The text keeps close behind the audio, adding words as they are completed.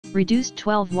Reduced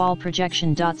 12 wall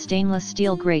projection. Stainless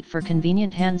steel grate for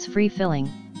convenient hands-free filling.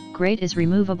 Grate is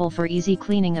removable for easy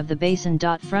cleaning of the basin.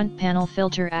 Front panel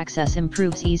filter access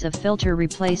improves ease of filter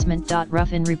replacement.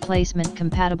 Rough-in replacement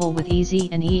compatible with EZ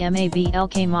and EMAB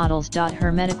Elkay models.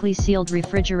 Hermetically sealed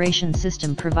refrigeration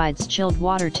system provides chilled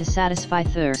water to satisfy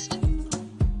thirst.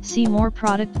 See more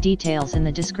product details in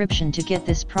the description to get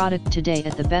this product today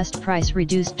at the best price.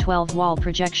 Reduced 12 wall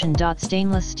projection.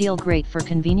 Stainless steel grate for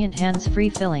convenient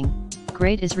hands-free filling.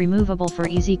 Grate is removable for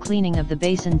easy cleaning of the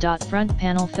basin. Front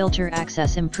panel filter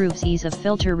access improves ease of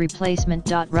filter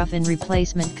replacement. Rough-in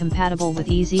replacement compatible with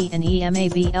EZ and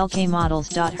EMAB Elkay models.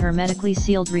 Hermetically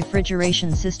sealed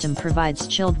refrigeration system provides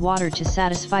chilled water to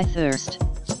satisfy thirst.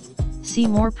 See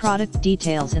more product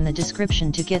details in the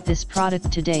description to get this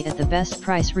product today at the best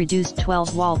price. Reduced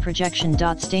 12 wall projection.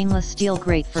 Stainless steel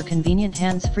grate for convenient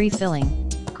hands-free filling.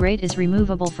 Grate is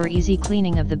removable for easy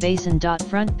cleaning of the basin.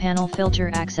 Front panel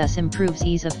filter access improves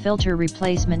ease of filter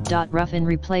replacement. Rough-in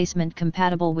replacement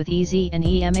compatible with EZ and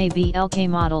EMAB Elkay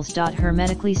models.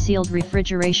 Hermetically sealed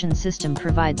refrigeration system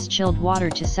provides chilled water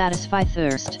to satisfy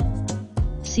thirst.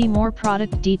 See more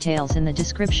product details in the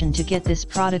description to get this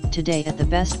product today at the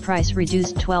best price.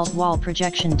 Reduced 12 wall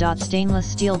projection.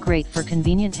 Stainless steel grate for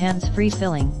convenient hands-free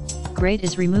filling. Grate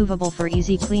is removable for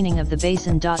easy cleaning of the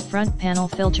basin. Front panel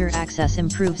filter access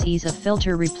improves ease of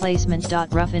filter replacement.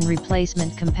 Rough-in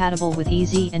replacement compatible with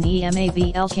EZ and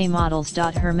EMAB Elkay models.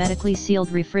 Hermetically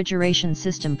sealed refrigeration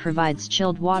system provides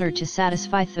chilled water to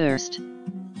satisfy thirst.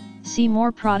 See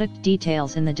more product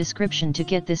details in the description to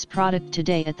get this product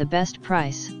today at the best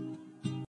price.